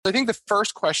I think the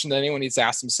first question that anyone needs to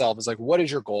ask themselves is like, what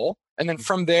is your goal? And then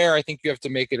from there, I think you have to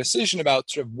make a decision about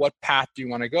sort of what path do you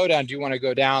want to go down? Do you want to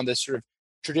go down this sort of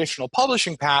traditional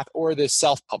publishing path or this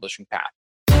self-publishing path?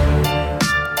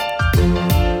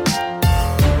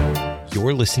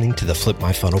 You're listening to the Flip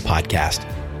My Funnel podcast,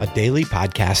 a daily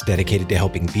podcast dedicated to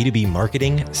helping B2B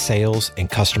marketing, sales, and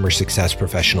customer success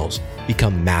professionals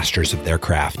become masters of their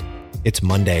craft. It's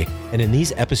Monday, and in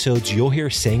these episodes, you'll hear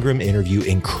Sangram interview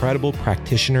incredible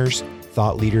practitioners,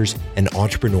 thought leaders, and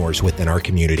entrepreneurs within our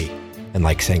community. And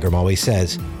like Sangram always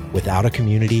says, without a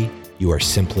community, you are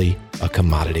simply a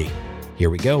commodity. Here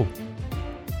we go.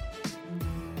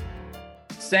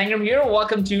 Sangram here.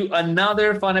 Welcome to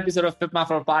another fun episode of Flip My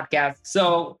Funnel podcast.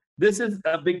 So this is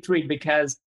a big treat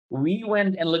because we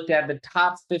went and looked at the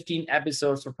top 15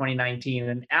 episodes for 2019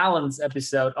 and Alan's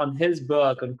episode on his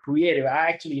book on creative. I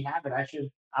actually have it.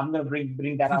 I'm going to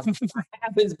bring that up. I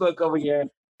have his book over here.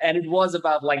 And it was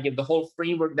about like the whole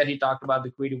framework that he talked about,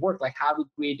 the creative work, like how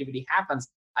creativity happens.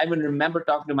 I even remember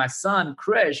talking to my son,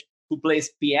 Krish, who plays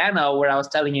piano, where I was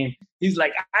telling him, he's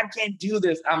like, I can't do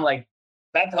this. I'm like,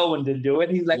 Beth Owen didn't do it.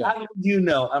 He's like, how do you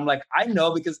know? I'm like, I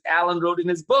know because Alan wrote in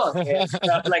his book. And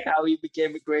that's like how he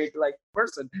became a great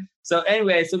person. So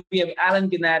anyway, so we have Alan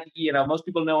Gannett. Most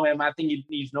people know him. I think he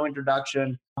needs no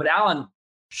introduction. But Alan,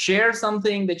 share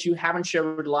something that you haven't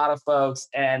shared with a lot of folks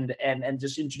and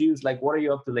just introduce, what are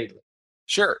you up to lately?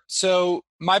 Sure. So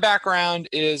my background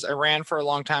is I ran for a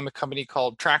long time a company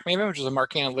called TrackMaven, which is a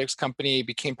marketing analytics company,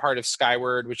 became part of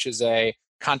Skyward, which is a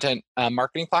content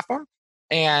marketing platform.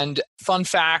 And fun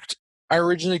fact, I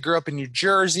originally grew up in New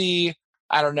Jersey.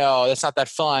 I don't know, that's not that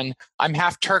fun. I'm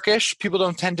half Turkish. People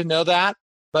don't tend to know that.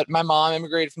 But my mom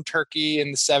immigrated from Turkey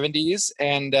in the 70s.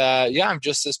 And I'm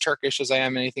just as Turkish as I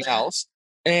am anything else.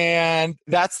 And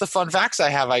that's the fun facts I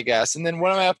have, I guess. And then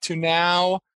what am I up to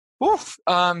now?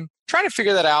 Trying to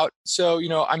figure that out. So,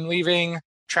 I'm leaving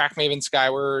TrackMaven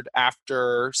Skyward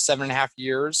after 7.5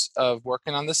 years of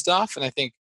working on this stuff. And I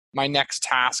think my next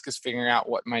task is figuring out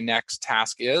what my next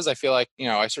task is. I feel like,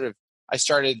 I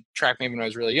started TrackMaven when I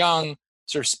was really young,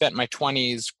 sort of spent my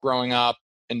 20s growing up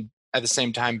and at the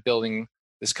same time building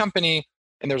this company.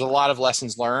 And there's a lot of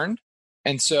lessons learned.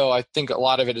 And so I think a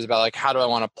lot of it is about how do I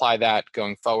want to apply that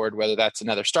going forward, whether that's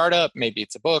another startup, maybe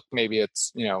it's a book, maybe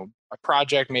it's, a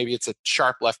project, maybe it's a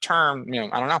sharp left turn,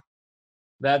 I don't know.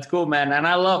 That's cool, man. And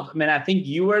I think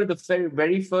you were the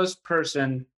very first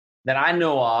person that I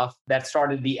know of that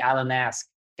started the Alan Ask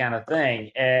kind of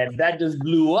thing. And that just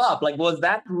blew up. Was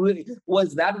that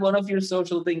one of your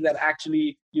social things that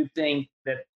actually you think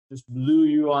that just blew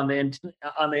you on the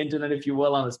internet, if you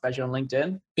will, especially on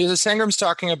LinkedIn? Because Sangram's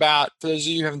talking about, for those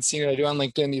of you who haven't seen it, I do on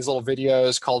LinkedIn these little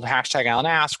videos called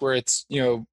 #AlanAsk, where it's,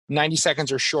 90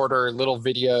 seconds or shorter little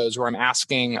videos where I'm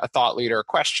asking a thought leader a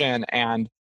question and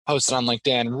posted on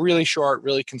LinkedIn, really short,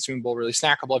 really consumable, really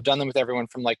snackable. I've done them with everyone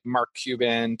from Mark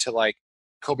Cuban to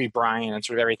Kobe Bryant and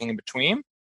sort of everything in between.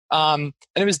 And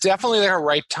it was definitely a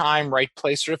right time, right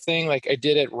place sort of thing. I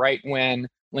did it right when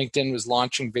LinkedIn was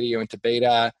launching video into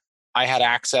beta. I had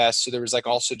access. So there was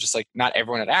also just not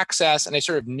everyone had access. And I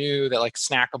sort of knew that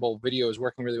snackable video was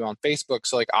working really well on Facebook.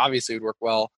 So obviously it would work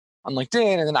well on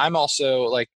LinkedIn. And then I'm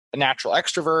also a natural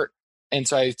extrovert. And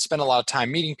so I spent a lot of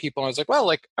time meeting people. And I was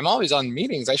like, I'm always on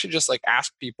meetings. I should just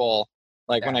ask people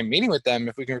when I'm meeting with them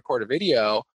if we can record a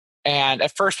video. And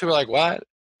at first people were like, what?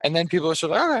 And then people were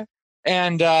sort of okay.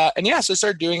 And so I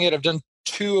started doing it. I've done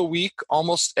 2 a week,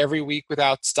 almost every week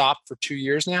without stop for 2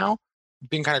 years now.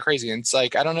 Being kind of crazy. And it's I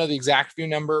don't know the exact view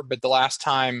number, but the last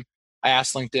time I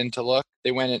asked LinkedIn to look,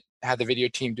 they went and had the video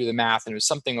team do the math and it was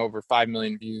something over 5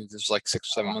 million views. It was 6 or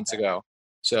 7 months ago.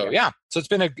 So so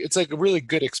it's a really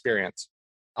good experience.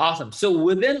 Awesome. So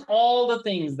within all the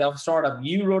things that startup,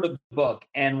 you wrote a book.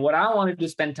 And what I wanted to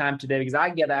spend time today, because I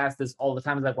get asked this all the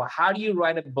time, is how do you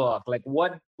write a book?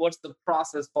 What's the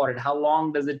process for it? How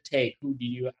long does it take? Who do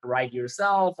you write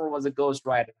yourself or was it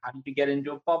ghostwriter? How did you get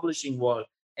into a publishing world?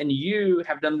 And you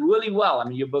have done really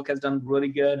well. Your book has done really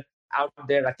good out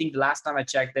there. I think the last time I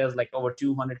checked, there was over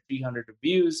 200, 300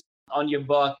 reviews on your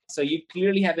book. So you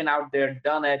clearly have been out there,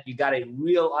 done it. You got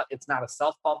it's not a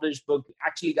self-published book. You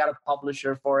actually got a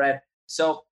publisher for it.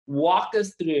 So walk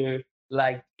us through,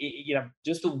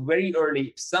 just very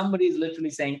early, somebody's literally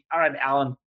saying, all right,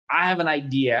 Alan, I have an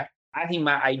idea. I think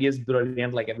my idea is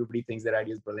brilliant. Everybody thinks their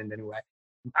idea is brilliant anyway.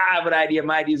 I have an idea.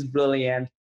 My idea is brilliant.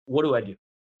 What do I do?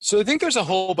 So I think there's a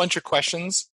whole bunch of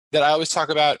questions that I always talk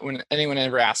about when anyone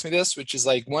ever asks me this, which is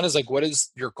one is what is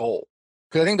your goal?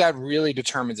 Because I think that really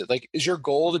determines it. Is your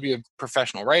goal to be a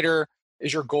professional writer?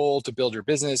 Is your goal to build your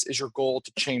business? Is your goal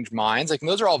to change minds?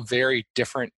 Those are all very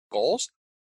different goals.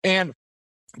 And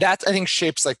that I think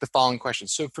shapes like the following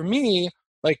questions. So for me,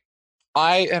 like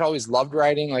I had always loved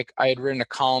writing. Like I had written a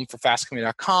column for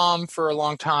fastcompany.com for a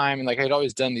long time. And like I'd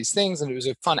always done these things and it was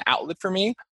a fun outlet for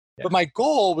me. But Yeah. my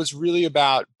goal was really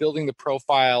about building the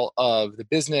profile of the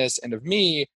business and of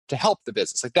me to help the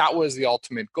business. Like that was the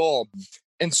ultimate goal.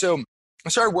 And so I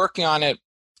started working on it.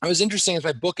 It was interesting as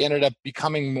my book ended up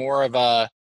becoming more of a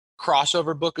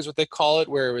crossover book is what they call it,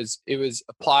 where it was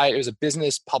applied, it was a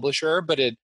business publisher, but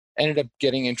it ended up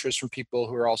getting interest from people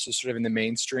who are also sort of in the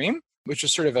mainstream, which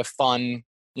was sort of a fun,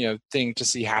 thing to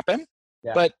see happen.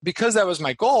 Yeah. But because that was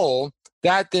my goal,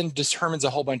 that then determines a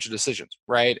whole bunch of decisions,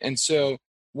 right? And so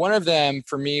one of them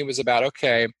for me was about,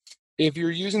 okay, if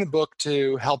you're using the book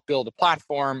to help build a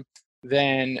platform,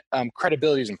 then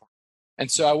credibility is important. And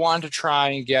so I wanted to try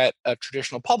and get a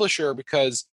traditional publisher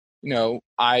because,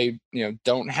 I,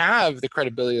 don't have the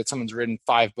credibility that someone's written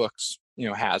 5 books,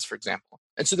 has, for example.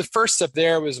 And so the first step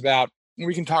there was about,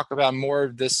 we can talk about more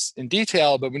of this in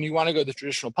detail, but when you want to go the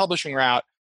traditional publishing route,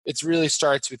 it really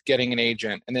starts with getting an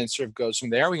agent and then sort of goes from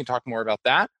there. We can talk more about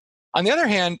that. On the other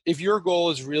hand, if your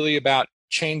goal is really about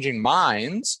changing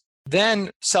minds,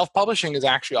 then self-publishing is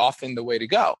actually often the way to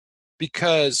go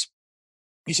because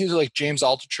you see like James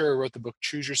Altucher wrote the book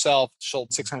Choose Yourself,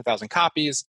 sold 600,000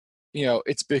 copies.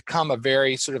 It's become a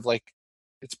very sort of like,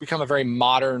 it's become a very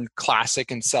modern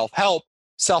classic in self-help,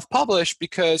 self-published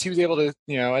because he was able to,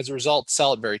 as a result,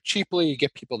 sell it very cheaply,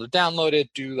 get people to download it,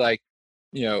 do like,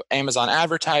 Amazon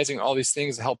advertising, all these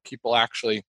things to help people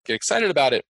actually get excited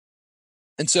about it.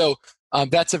 And so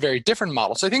that's a very different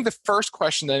model. So I think the first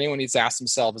question that anyone needs to ask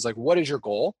themselves is like, what is your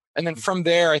goal? And then from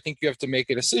there, I think you have to make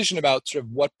a decision about sort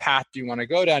of what path do you want to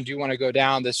go down? Do you want to go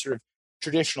down this sort of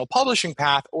traditional publishing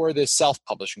path or this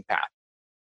self-publishing path?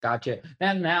 Gotcha.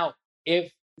 And now,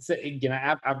 if so,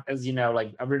 as you know,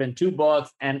 like I've written 2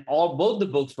 books, and both the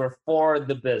books were for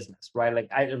the business, right? Like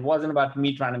it wasn't about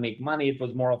me trying to make money. It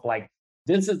was more of like,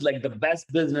 this is like the best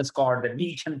business card that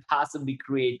we can possibly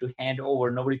create to hand over.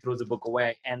 Nobody throws a book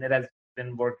away, and it has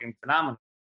been working phenomenal.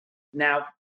 Now,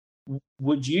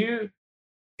 would you,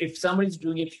 if somebody's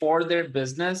doing it for their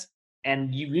business,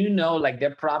 and like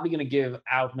they're probably going to give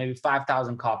out maybe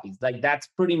 5,000 copies, like that's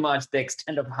pretty much the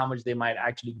extent of how much they might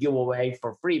actually give away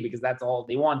for free, because that's all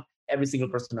they want every single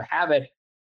person to have it.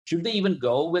 Should they even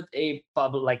go with a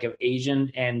public, like an agent,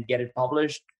 and get it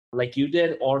published like you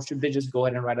did, or should they just go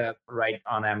ahead and write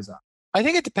on Amazon? I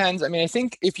think it depends. I mean, I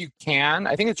think if you can,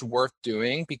 I think it's worth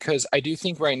doing because I do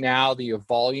think right now the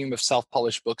volume of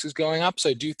self-published books is going up. So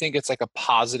I do think it's like a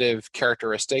positive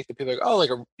characteristic that people are like, oh,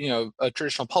 like a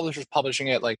traditional publisher's publishing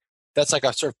it, like that's like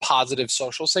a sort of positive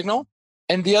social signal.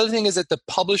 And the other thing is that the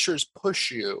publishers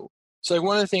push you. So like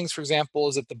one of the things, for example,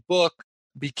 is that the book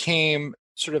became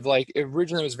sort of like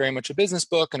originally it was very much a business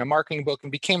book and a marketing book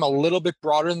and became a little bit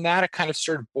broader than that. It kind of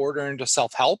started bordering to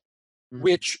self-help,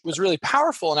 which was really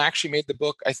powerful and actually made the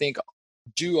book, I think,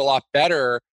 do a lot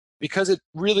better because it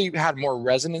really had more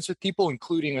resonance with people,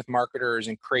 including with marketers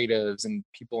and creatives and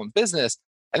people in business.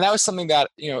 And that was something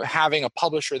that, having a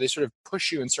publisher, they sort of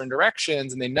push you in certain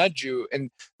directions and they nudge you.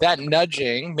 And that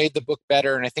nudging made the book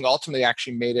better. And I think ultimately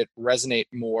actually made it resonate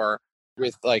more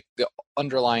with like the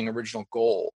underlying original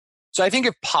goal. So I think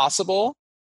if possible,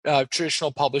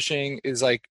 traditional publishing is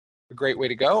like a great way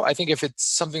to go. I think if it's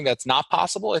something that's not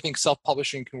possible, I think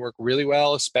self-publishing can work really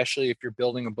well, especially if you're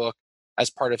building a book as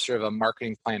part of sort of a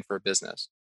marketing plan for a business.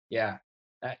 Yeah,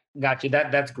 got you.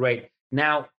 That's great.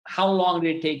 Now, how long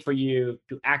did it take for you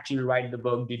to actually write the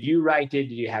book? Did you write it?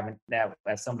 Did you have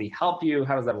somebody help you?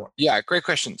 How does that work? Yeah, great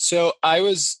question. So I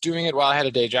was doing it while I had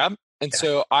a day job. And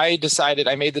so I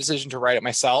made the decision to write it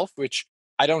myself, which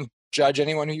I don't judge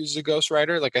anyone who uses a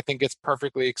ghostwriter. Like I think it's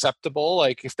perfectly acceptable,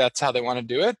 like if that's how they want to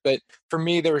do it. But for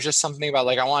me, there was just something about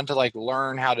like I wanted to like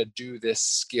learn how to do this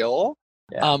skill.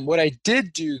 Yeah. What I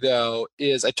did do though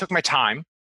is I took my time.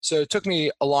 So it took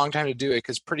me a long time to do it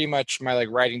because pretty much my like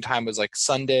writing time was like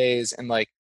Sundays and like,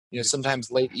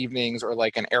 sometimes late evenings or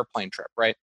like an airplane trip,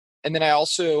 right? And then I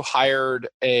also hired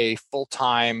a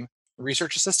full-time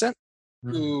research assistant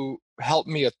who helped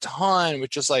me a ton with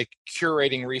just like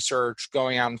curating research,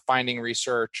 going out and finding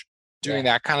research, doing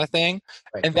that kind of thing.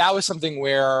 Right. And that was something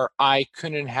where I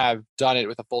couldn't have done it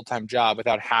with a full-time job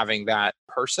without having that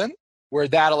person, where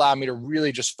that allowed me to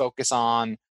really just focus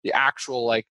on the actual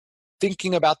like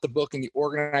thinking about the book and the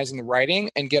organizing the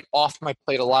writing and get off my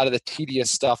plate a lot of the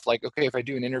tedious stuff. Like, okay, if I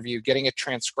do an interview, getting it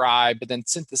transcribed, but then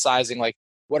synthesizing like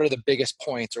what are the biggest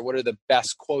points or what are the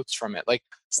best quotes from it? Like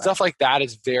stuff like that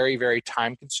is very, very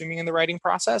time consuming in the writing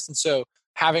process. And so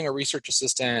having a research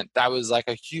assistant, that was like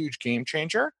a huge game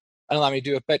changer and allowed me to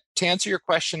do it. But to answer your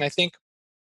question, I think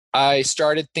I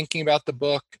started thinking about the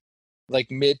book like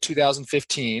mid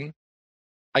 2015.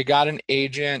 I got an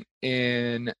agent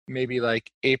in maybe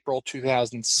like April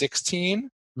 2016.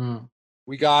 Mm.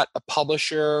 We got a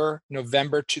publisher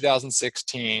November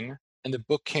 2016, and the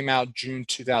book came out June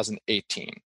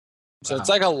 2018. So it's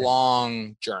Wow. like a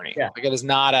long journey. Yeah. Like it is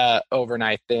not a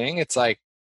overnight thing. It's like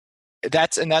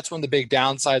that's one of the big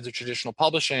downsides of traditional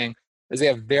publishing is they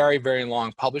have very, very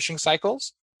long publishing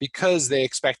cycles because they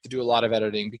expect to do a lot of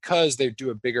editing, because they do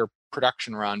a bigger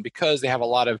production run, because they have a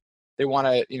lot of they want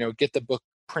to, get the book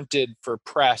printed for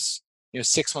press,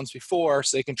 6 months before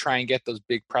so they can try and get those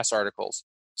big press articles.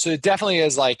 So it definitely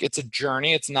is like it's a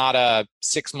journey. It's not a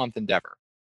 6-month endeavor.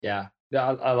 Yeah,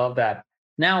 I love that.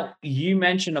 Now you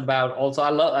mentioned about also,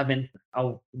 I mean,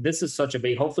 oh, this is such a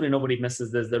big, hopefully nobody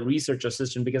misses this, the research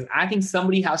assistant, because I think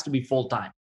somebody has to be full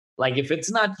time. Like if it's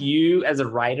not you as a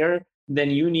writer, then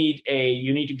you need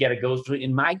to get a ghost.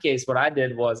 In my case, what I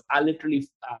did was I literally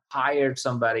hired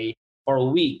somebody for a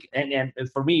week. And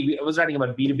for me, I was writing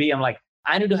about B2B. I'm like,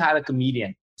 I need to have a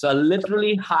comedian. So I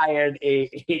literally hired a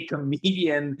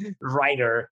comedian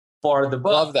writer for the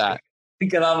book. Love that.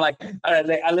 Because I'm like, all right,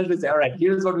 like, I literally say, all right,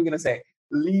 here's what we're gonna say.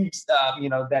 Leads,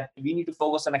 that we need to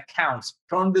focus on accounts.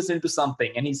 Turn this into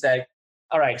something. And he said,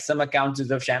 all right, some accounts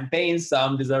deserve champagne,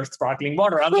 some deserve sparkling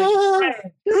water. I'm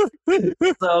like,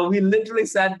 so we literally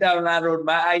sat down and I wrote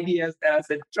my ideas and I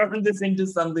said, turn this into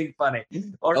something funny.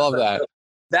 I love that.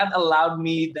 That allowed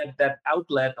me that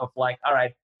outlet of like, all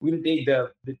right, we'll take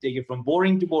it from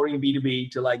boring to boring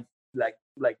B2B to like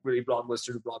really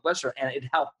blockbuster to blockbuster, and it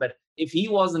helped. But if he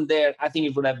wasn't there, I think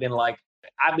it would have been like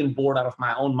I've been bored out of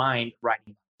my own mind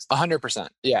writing. 100%.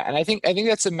 Yeah. And I think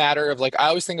that's a matter of like I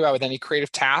always think about with any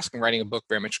creative task and writing a book,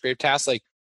 very much creative task, like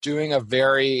doing a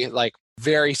very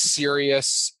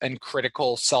serious and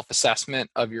critical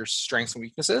self-assessment of your strengths and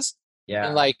weaknesses.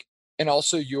 Yeah. And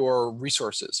also your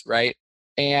resources, right?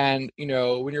 And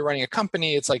when you're running a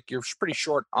company, it's like you're pretty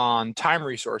short on time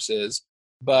resources,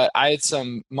 but I had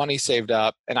some money saved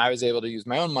up and I was able to use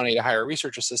my own money to hire a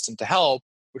research assistant to help,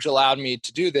 which allowed me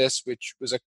to do this, which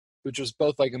was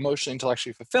both like emotionally,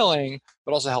 intellectually fulfilling,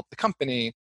 but also helped the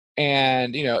company.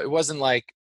 And, it wasn't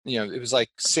like, it was like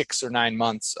 6 or 9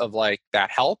 months of like that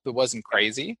help. It wasn't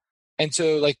crazy. And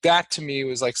so like that to me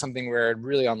was like something where it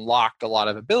really unlocked a lot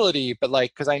of ability, but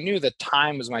like, cause I knew that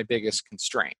time was my biggest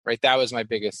constraint, right? That was my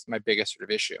biggest sort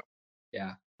of issue.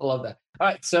 Yeah. I love that. All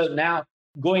right. So now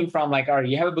going from like, all right,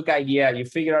 you have a book idea, you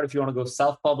figure out if you want to go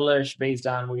self-publish based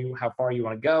on how far you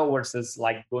want to go versus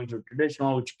like going to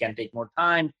traditional, which can take more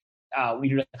time. We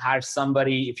need to hire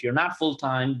somebody. If you're not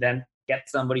full-time, then get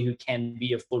somebody who can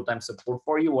be a full-time support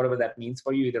for you, whatever that means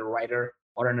for you, either a writer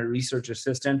or a research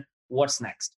assistant. What's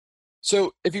next?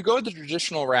 So if you go the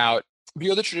traditional route,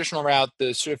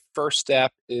 the sort of first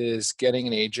step is getting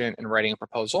an agent and writing a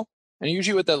proposal. And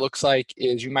usually what that looks like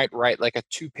is you might write like a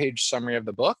 2-page summary of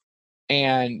the book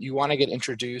and you want to get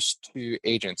introduced to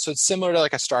agents. So it's similar to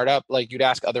like a startup, like you'd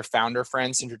ask other founder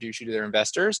friends to introduce you to their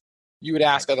investors. You would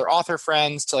ask other author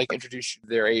friends to like introduce you to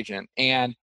their agent.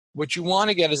 And what you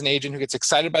want to get is an agent who gets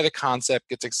excited by the concept,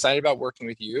 gets excited about working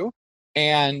with you.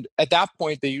 And at that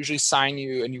point, they usually sign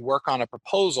you and you work on a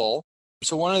proposal.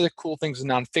 So one of the cool things in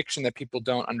nonfiction that people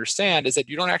don't understand is that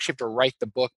you don't actually have to write the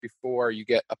book before you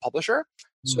get a publisher.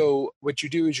 So what you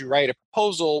do is you write a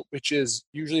proposal, which is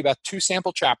usually about 2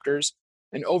 sample chapters,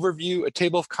 an overview, a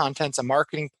table of contents, a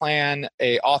marketing plan,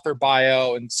 a author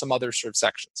bio, and some other sort of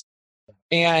sections.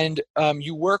 And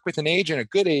you work with an agent. A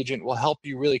good agent will help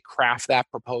you really craft that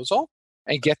proposal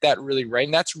and get that really right.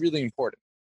 And that's really important.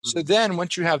 So then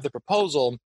once you have the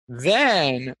proposal,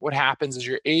 then what happens is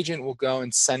your agent will go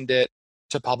and send it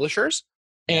to publishers.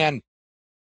 And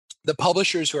the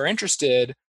publishers who are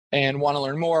interested and want to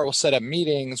learn more will set up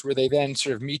meetings where they then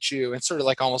sort of meet you and sort of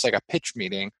like almost like a pitch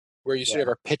meeting where you sort of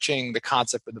are pitching the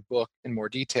concept of the book in more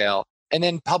detail. And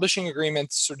then publishing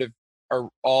agreements sort of are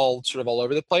all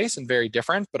over the place and very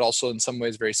different, but also in some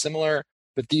ways very similar.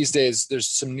 But these days, there's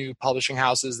some new publishing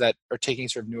houses that are taking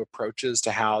sort of new approaches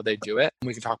to how they do it. And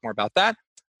we can talk more about that.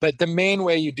 But the main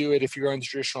way you do it, if you're going the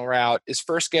traditional route, is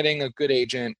first getting a good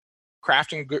agent,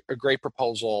 crafting a great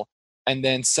proposal, and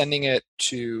then sending it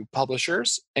to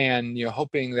publishers and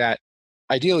hoping that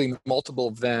ideally multiple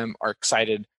of them are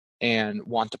excited and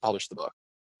want to publish the book.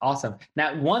 Awesome.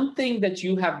 Now, one thing that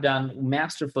you have done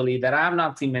masterfully that I have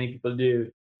not seen many people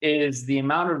do is the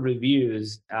amount of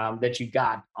reviews that you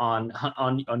got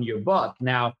on your book.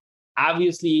 Now,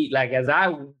 obviously, like as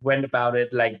I went about it,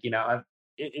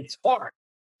 it's hard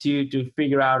to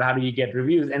figure out how do you get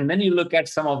reviews, and then you look at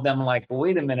some of them like,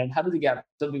 wait a minute, how do they get?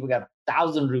 Some people got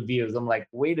 1,000 reviews. I'm like,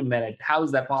 wait a minute, how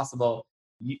is that possible?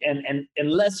 and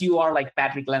unless you are like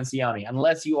Patrick Lencioni,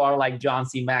 unless you are like John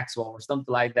C. Maxwell or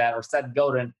something like that, or Seth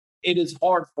Godin, it is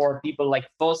hard for people like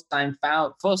first time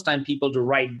people to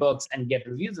write books and get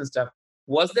reviews and stuff.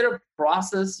 Was there a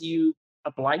process you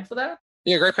applied for that?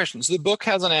 Yeah, great question. So the book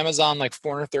has on Amazon like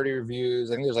 430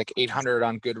 reviews. I think there's like 800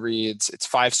 on Goodreads. It's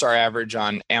 5-star average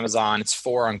on Amazon. It's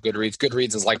 4 on Goodreads.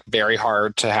 Goodreads is like very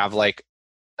hard to have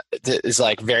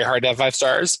very hard to have 5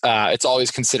 stars. It's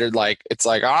always considered like, it's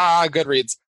like,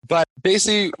 Goodreads. But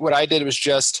basically what I did was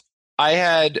just, I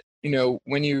had,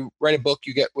 when you write a book,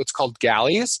 you get what's called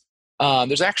galleys.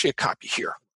 There's actually a copy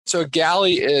here. So a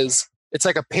galley it's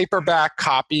like a paperback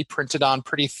copy printed on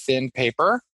pretty thin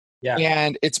paper. Yeah.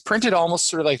 And it's printed almost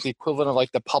sort of like the equivalent of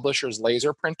like the publisher's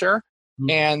laser printer. Mm-hmm.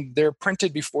 And they're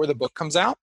printed before the book comes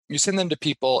out. You send them to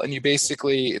people and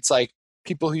it's like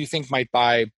people who you think might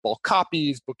buy bulk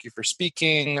copies, book you for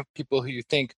speaking, people who you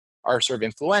think are sort of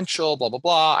influential, blah, blah,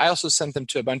 blah. I also sent them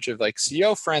to a bunch of like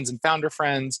CEO friends and founder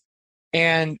friends.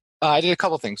 And I did a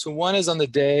couple things. So one is on the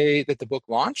day that the book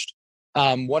launched,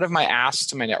 one of my asks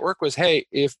to my network was, hey,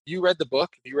 if you read the book,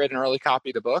 if you read an early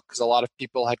copy of the book, because a lot of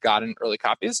people had gotten early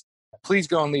copies, please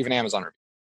go and leave an Amazon review.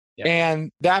 Yep.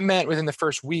 And that meant within the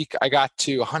first week, I got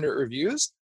to 100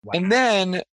 reviews. Wow. And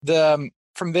then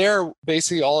from there,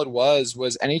 basically all it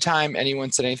was anytime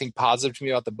anyone said anything positive to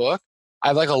me about the book, I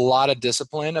have like a lot of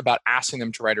discipline about asking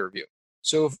them to write a review.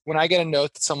 So when I get a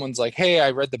note that someone's like, hey,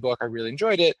 I read the book, I really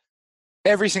enjoyed it,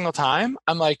 every single time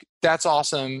I'm like, that's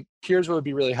awesome. Here's what would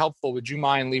be really helpful. Would you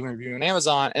mind leaving a review on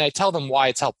Amazon? And I tell them why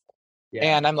it's helpful.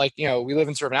 Yeah. And I'm like, we live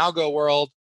in sort of an algo world,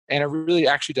 and it really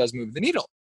actually does move the needle.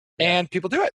 Yeah. And people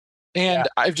do it. And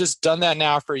I've just done that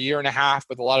now for a year and a half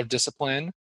with a lot of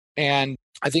discipline. And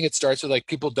I think it starts with like,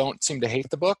 people don't seem to hate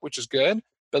the book, which is good.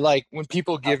 But like when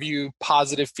people give you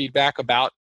positive feedback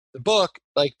about the book,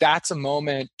 like that's a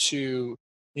moment to,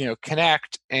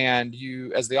 connect. And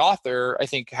you, as the author, I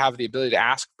think have the ability to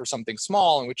ask for something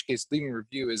small, in which case leaving a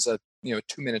review is a,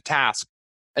 2-minute task.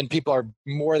 And people are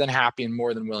more than happy and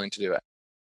more than willing to do it.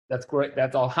 That's great.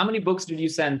 That's all. How many books did you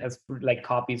send as like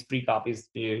copies, free copies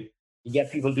to you get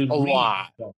people to read? A lot.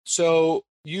 So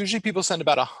usually people send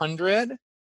about 100.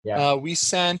 Yeah. We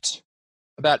sent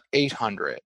about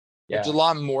 800. Yeah. Which is a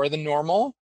lot more than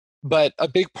normal. But a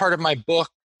big part of my book,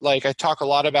 like I talk a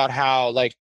lot about how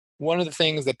like one of the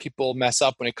things that people mess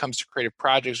up when it comes to creative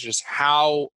projects is just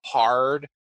how hard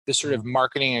the sort of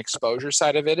marketing and exposure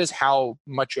side of it is, how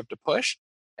much you have to push.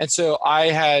 And so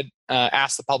I had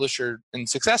asked the publisher, and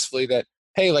successfully, that,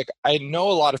 hey, like I know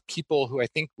a lot of people who I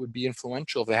think would be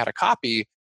influential if they had a copy,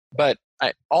 but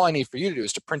all I need for you to do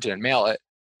is to print it and mail it.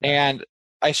 And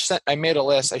I made a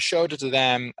list, I showed it to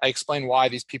them, I explained why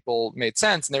these people made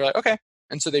sense, and they were like, okay.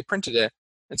 And so they printed it.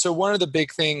 And so one of the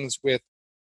big things with,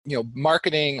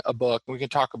 marketing a book, we can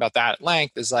talk about that at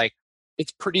length, is like,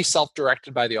 it's pretty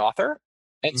self-directed by the author.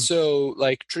 And so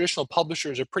like traditional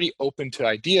publishers are pretty open to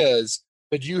ideas,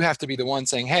 but you have to be the one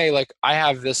saying, hey, like I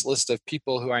have this list of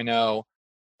people who I know,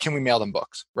 can we mail them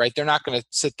books, right? They're not going to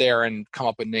sit there and come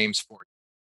up with names for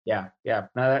you. Yeah. Yeah.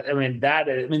 No,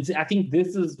 I think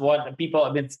this is what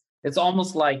people, it's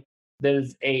almost like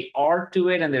there's a art to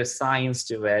it and there's science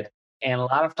to it. And a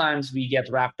lot of times we get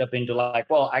wrapped up into like,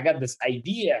 well, I got this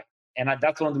idea. And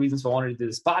that's one of the reasons I wanted to do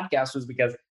this podcast, was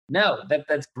because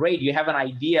that's great. You have an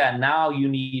idea. Now you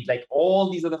need like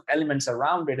all these other elements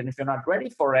around it. And if you're not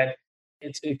ready for it,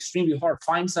 it's extremely hard.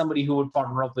 Find somebody who would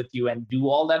partner up with you and do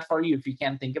all that for you if you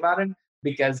can't think about it,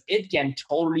 because it can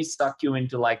totally suck you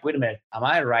into like, wait a minute, am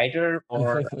I a writer,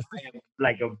 or am I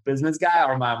like a business guy,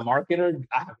 or am I a marketer?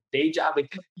 I have a day job.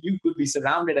 Like, you could be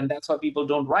surrounded, and that's why people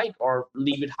don't write or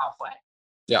leave it halfway.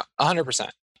 Yeah, 100%.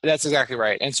 That's exactly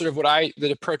right. And sort of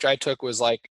the approach I took was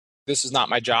like, this is not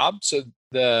my job. So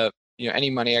any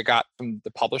money I got from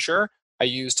the publisher, I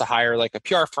used to hire like a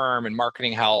PR firm and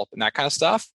marketing help and that kind of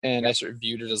stuff. And I sort of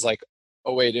viewed it as like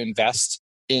a way to invest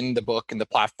in the book and the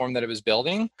platform that it was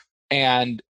building.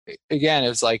 And again, it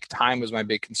was like time was my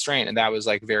big constraint, and that was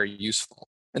like very useful.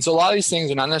 And so a lot of these things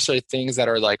are not necessarily things that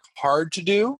are like hard to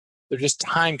do. They're just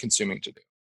time consuming to do.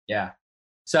 Yeah.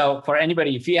 So for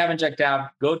anybody, if you haven't checked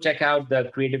out, go check out the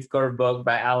Creative Curve book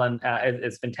by Alan.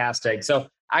 It's fantastic. So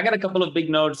I got a couple of big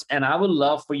notes, and I would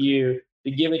love for you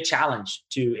to give a challenge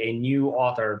to a new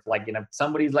author. Like,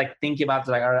 somebody's like thinking about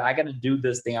like, all right, I got to do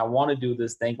this thing. I want to do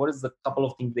this thing. What is the couple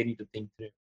of things they need to think through?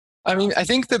 I mean, I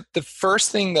think that the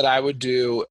first thing that I would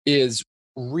do is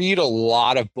read a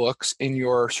lot of books in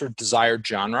your sort of desired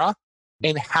genre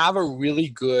and have a really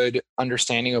good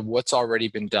understanding of what's already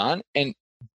been done, and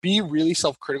be really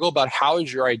self-critical about how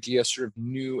is your idea sort of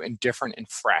new and different and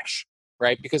fresh,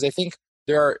 right? Because I think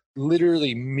there are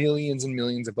literally millions and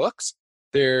millions of books.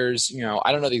 There's,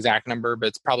 I don't know the exact number, but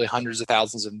it's probably hundreds of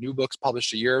thousands of new books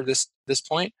published a year at this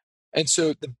point. And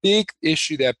so the big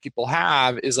issue that people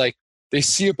have is like they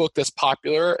see a book that's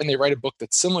popular and they write a book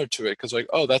that's similar to it because like,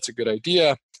 oh, that's a good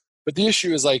idea. But the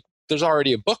issue is like there's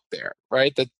already a book there,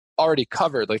 right? That's already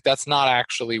covered. Like that's not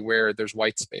actually where there's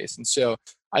white space. And so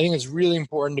I think it's really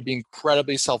important to be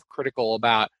incredibly self-critical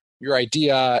about your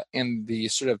idea and the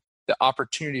sort of the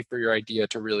opportunity for your idea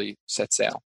to really set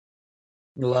sail.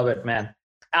 Love it, man.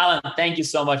 Alan, thank you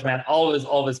so much, man.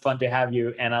 Always fun to have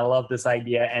you. And I love this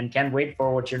idea and can't wait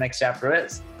for what your next chapter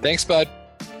is. Thanks, bud.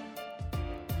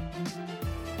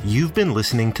 You've been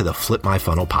listening to the Flip My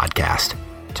Funnel podcast.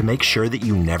 To make sure that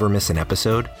you never miss an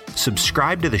episode,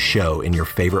 subscribe to the show in your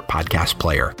favorite podcast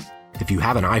player. If you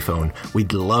have an iPhone,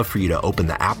 we'd love for you to open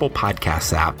the Apple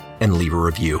Podcasts app and leave a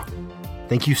review.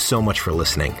 Thank you so much for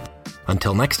listening.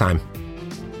 Until next time.